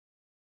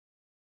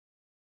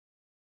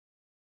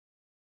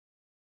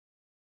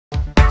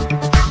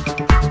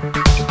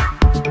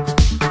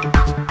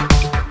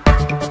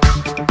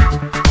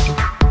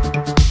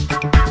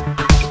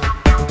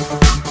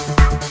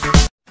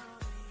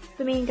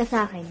ka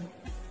sa akin.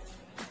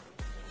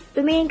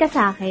 Tumingin ka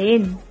sa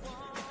akin.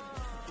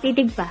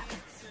 Titig pa.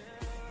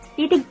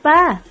 Titig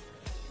pa.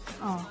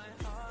 Oh.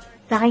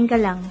 Sa akin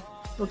ka lang.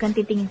 Huwag kang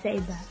titingin sa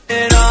iba.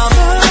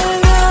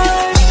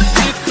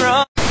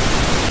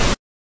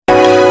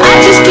 I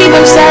just keep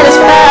them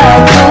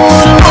satisfied.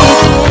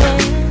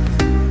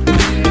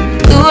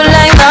 Do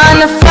like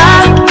on the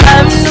fly.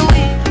 I'm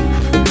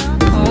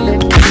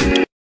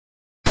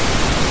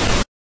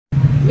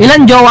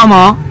Ilan jowa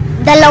mo?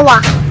 2.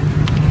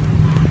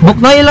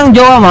 Buknoy, ilang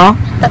jowa mo?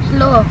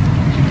 3.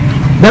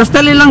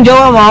 Berstel, ilang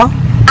jowa mo?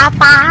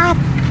 4.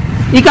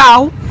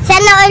 Ikaw?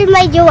 Sana all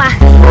may jowa.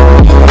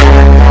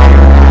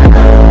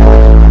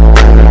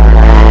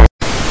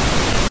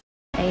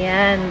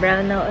 Ayan,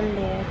 brown na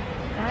ulit.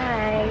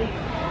 Hi!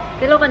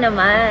 Kilo ka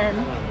naman.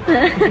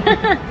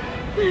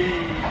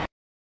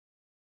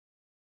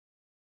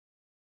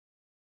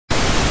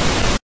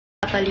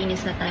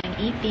 Papalinis na tayong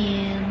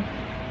ipin.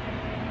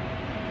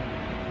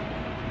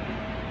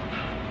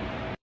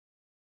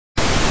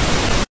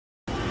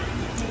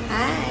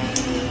 Hi!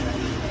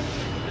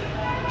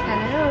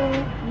 Hello!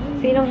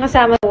 Sinong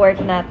kasama sa work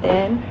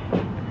natin?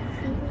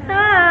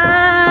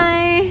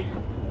 Hi!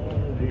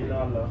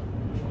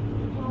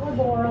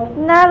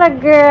 Nala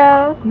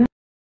girl!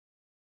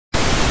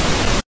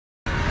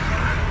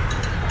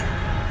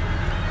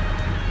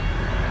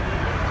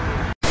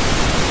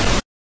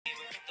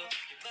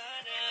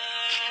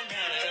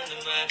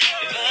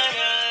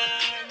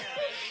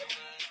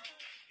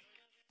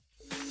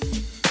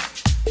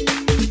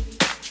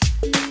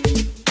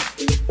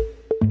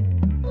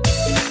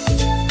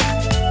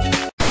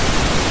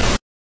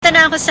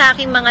 Na ako sa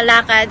aking mga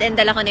lakad and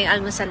dala ko na yung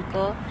almusal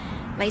ko.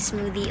 My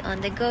smoothie on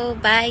the go.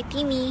 Bye,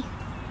 Timmy!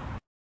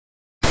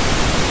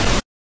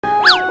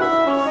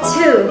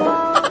 2.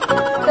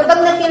 Kapag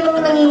na-feel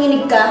mong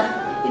nanginginig ka,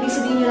 ibig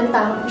sabihin yun ang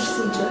tamang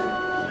procedure.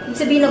 Ibig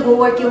sabihin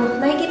nag-work yung,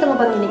 nakikita mo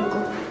bang nginig ko?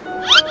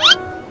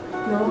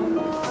 No?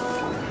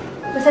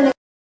 Basta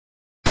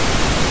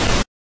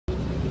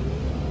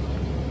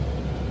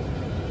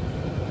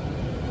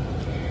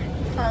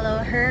Follow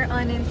her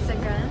on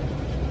Instagram.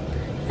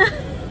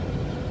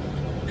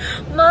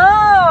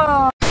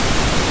 Mom!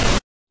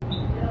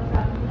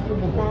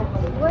 That's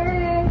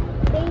work.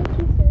 Thank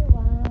you, Sir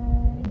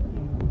Juan.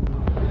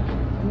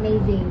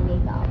 Amazing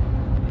makeup.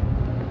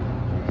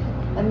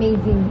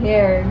 Amazing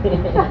hair.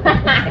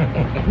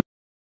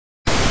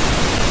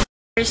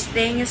 First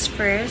thing is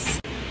first.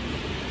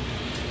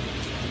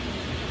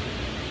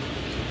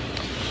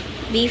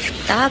 Beef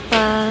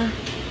tapa.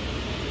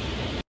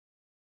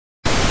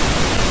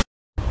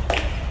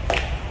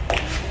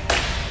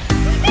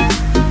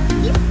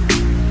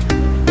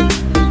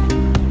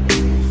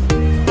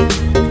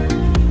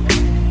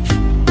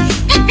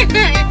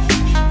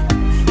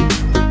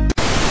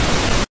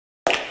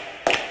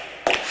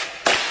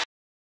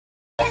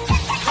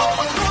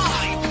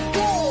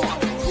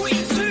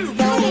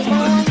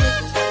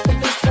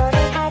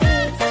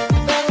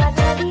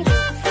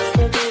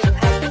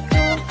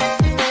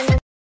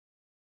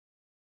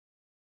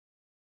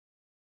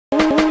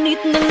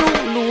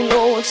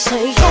 nalulunod sa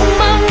iyong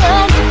mga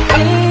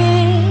ngiti.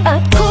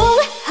 At kung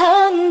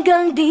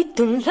hanggang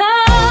dito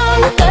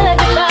lang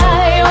talaga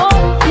tayo,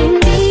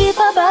 hindi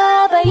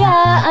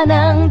pababayaan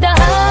ang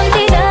daang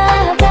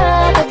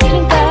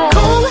dinadatapiling ka.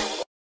 Kung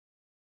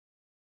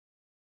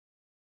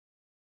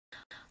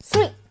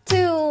 3,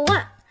 2,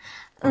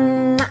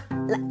 1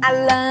 la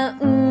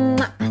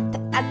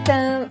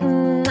ta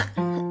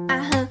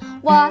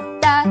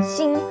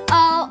watashi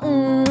o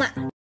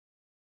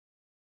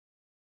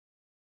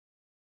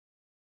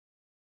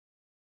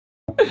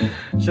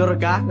Sure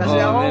ka?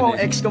 Kasi ako,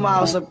 ex ko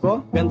makausap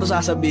ko, ganito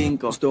sasabihin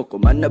ko. Gusto ko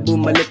man na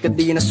bumalik ka,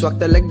 di naswak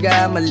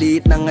talaga.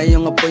 Maliit na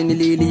ngayong apoy,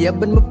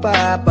 nililiyaban mo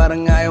pa.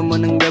 Parang ayaw mo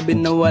ng gabi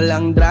na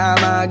walang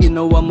drama.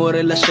 Ginawa mo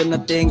relasyon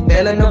na ting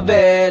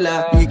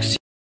telenovela.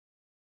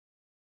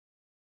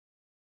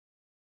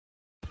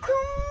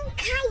 Kung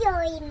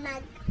kayo'y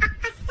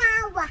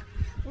mag-aasawa,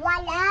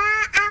 wala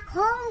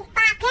akong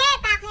pake.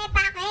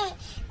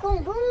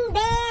 Kung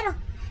bumbero,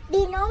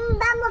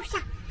 binomba mo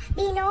siya,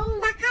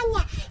 binomba ka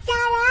niya.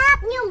 Sarap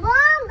niyong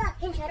bomba,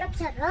 yung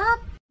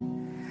sarap-sarap.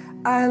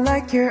 I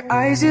like your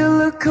eyes, you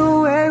look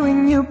away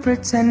when you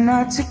pretend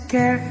not to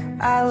care.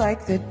 I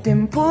like the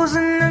dimples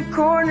in the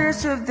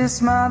corners of the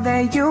smile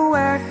that you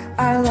wear.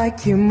 I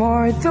like you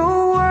more, the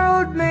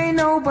world may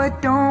know, but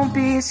don't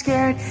be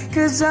scared,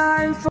 'cause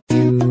I'm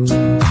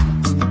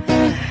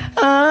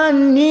I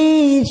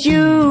need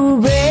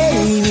you,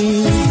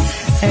 baby.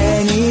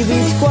 And if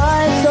it's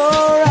quite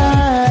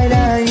alright,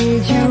 I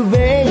need you,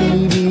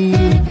 baby,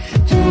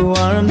 to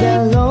warm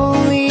that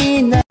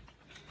lonely night.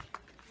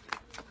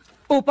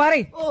 Oh,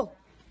 pare! Oh!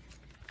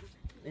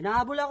 May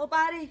nahabol ako,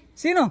 pare.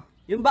 Sino?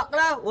 Yung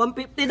bakla,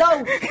 150 daw.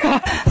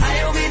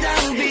 Ayaw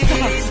kitang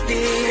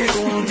bitin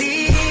kung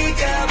di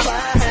ka pa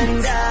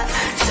handa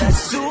sa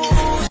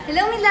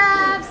Hello, my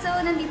love! So,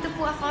 nandito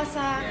po ako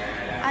sa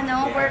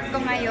work ko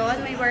ngayon.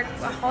 May work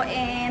po ako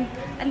and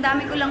ang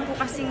dami ko lang po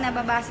kasing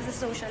nababasa sa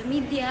social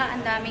media.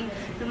 Ang daming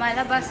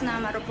lumalabas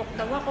na marupok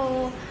daw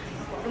ako.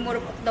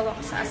 Lumurupok daw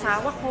ako sa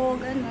asawa ko,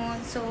 ganun.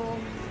 So,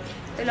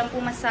 ito lang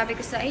po masasabi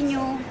ko sa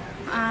inyo.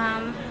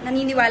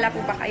 Naniniwala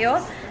po ba kayo?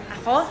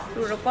 Ako,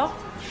 rurupok,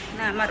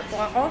 na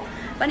marupok ako.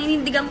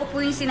 Paninindigan ko po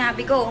yung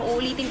sinabi ko.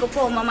 Uulitin ko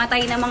po,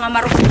 mamatay na mga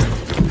marupok.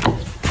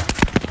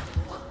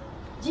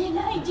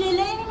 Jelai,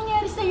 ano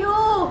nangyari sa'yo?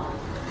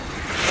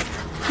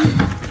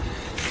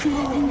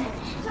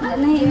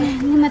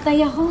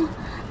 Namatay ako.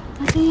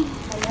 Pati,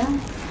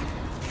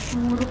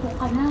 namurupok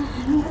ka na.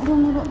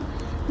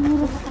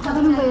 Namurupok ka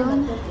na ba yun?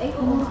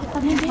 Namurupok ka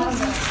na ba?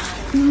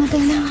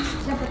 Namatay na.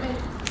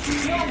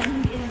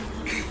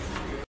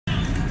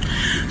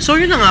 So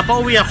yun na nga,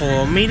 pauwi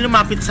ako, may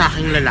lumapit sa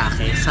aking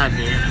lalaki.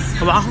 Sabi,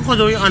 hawakan ko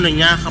daw yung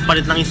niya,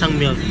 kapalit ng isang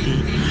milk tea.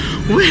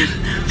 Well,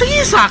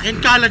 tingin sa akin,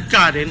 kalad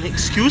ka rin.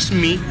 Excuse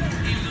me.